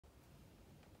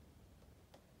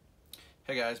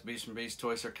Hey guys, Beast from Beast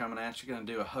Toys are coming at you. Going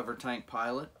to do a hover tank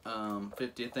pilot,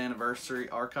 50th anniversary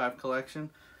archive collection.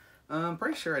 I'm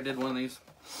pretty sure I did one of these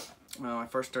when I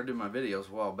first started doing my videos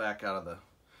a while back out of the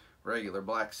regular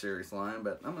Black Series line,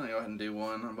 but I'm going to go ahead and do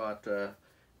one.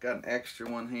 Got an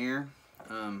extra one here.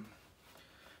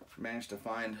 Managed to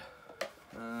find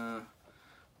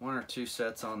one or two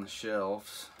sets on the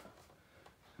shelves.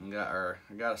 I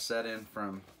got a set in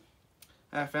from,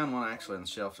 I found one actually on the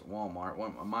shelves at Walmart,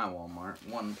 my Walmart,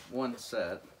 one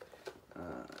set.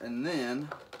 And then,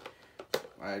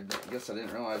 I guess I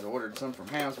didn't realize I ordered some from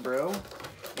Hasbro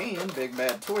and Big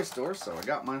Bad Toy Store, so I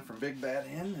got mine from Big Bad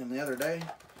in, and the other day,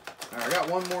 I got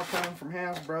one more coming from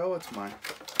Hasbro. It's my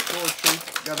Shore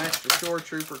Trooper, got an extra Shore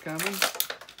Trooper coming.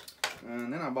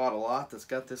 And then I bought a lot that's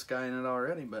got this guy in it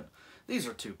already, but these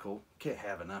are too cool. Can't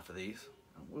have enough of these.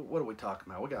 What are we talking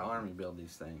about? We got Army build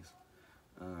these things.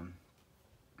 Of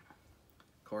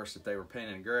course, if they were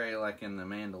painted gray like in The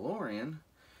Mandalorian,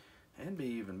 it'd be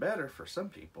even better for some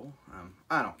people.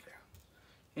 I don't care.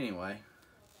 Anyway,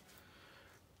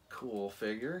 cool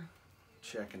figure.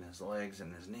 Checking his legs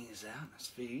and his knees out, and his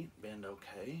feet bend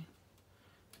okay.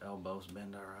 Elbows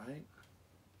bend alright.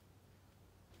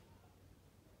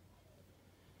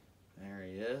 There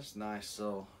he is. Nice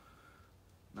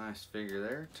figure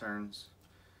there. Turns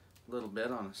a little bit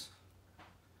on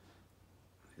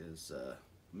his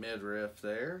midriff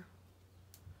there.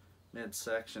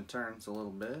 Midsection turns a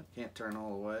little bit. Can't turn all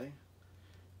the way.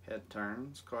 Head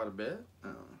turns quite a bit.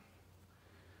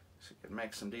 So you can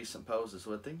make some decent poses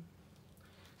with him.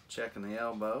 Checking the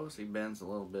elbows. He bends a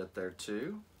little bit there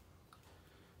too.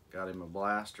 Got him a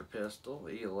blaster pistol,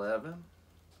 E11.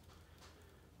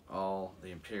 All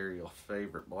the Imperial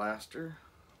favorite blaster,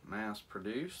 mass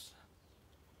produced.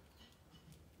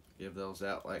 Give those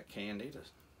out like candy to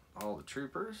all the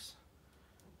troopers.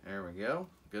 There we go.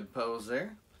 Good pose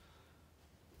there.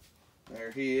 There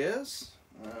he is.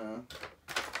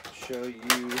 Show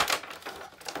you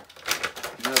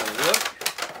another look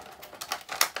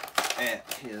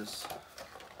at his.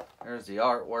 There's the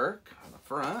artwork on the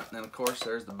front, and then of course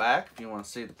there's the back if you want to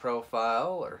see the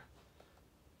profile or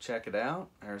check it out.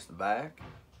 There's the back.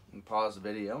 You can pause the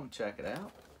video and check it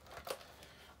out.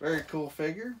 Very cool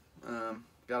figure.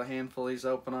 Got a handful of these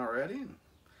open already. And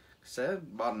like I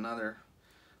said, bought another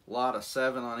lot of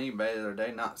 7 on eBay the other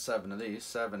day. Not 7 of these,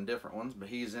 7 different ones, but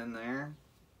he's in there.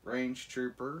 Range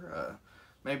Trooper.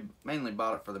 Mainly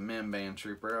bought it for the Mimban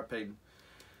Trooper. I paid,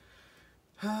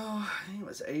 I think it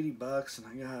was 80 bucks,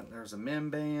 and there was a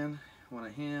Mimban, one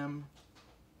of him,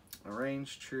 a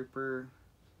Range Trooper.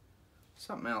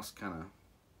 Something else kind of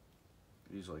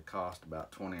usually cost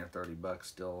about 20 or 30 bucks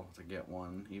still to get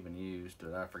one, even used,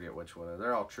 but I forget which one.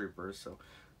 They're all troopers, so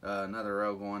another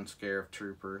Rogue One Scarif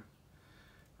Trooper.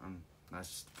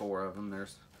 That's 4 of them.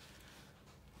 There's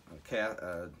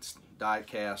a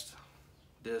die-cast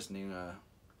Disney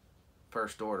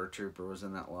First Order Trooper was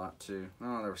in that lot too.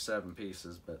 Oh, there were 7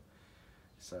 pieces, but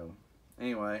so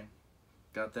anyway,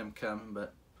 got them coming,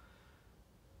 but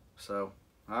so.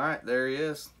 Alright, there he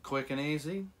is. Quick and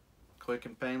easy. Quick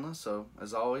and painless. So,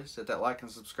 as always, hit that like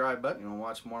and subscribe button. You want to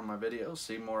watch more of my videos,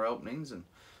 see more openings, and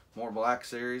more Black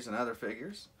Series and other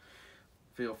figures.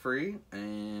 Feel free.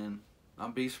 And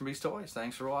I'm Beast from Beast Toys.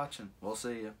 Thanks for watching. We'll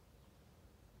see you.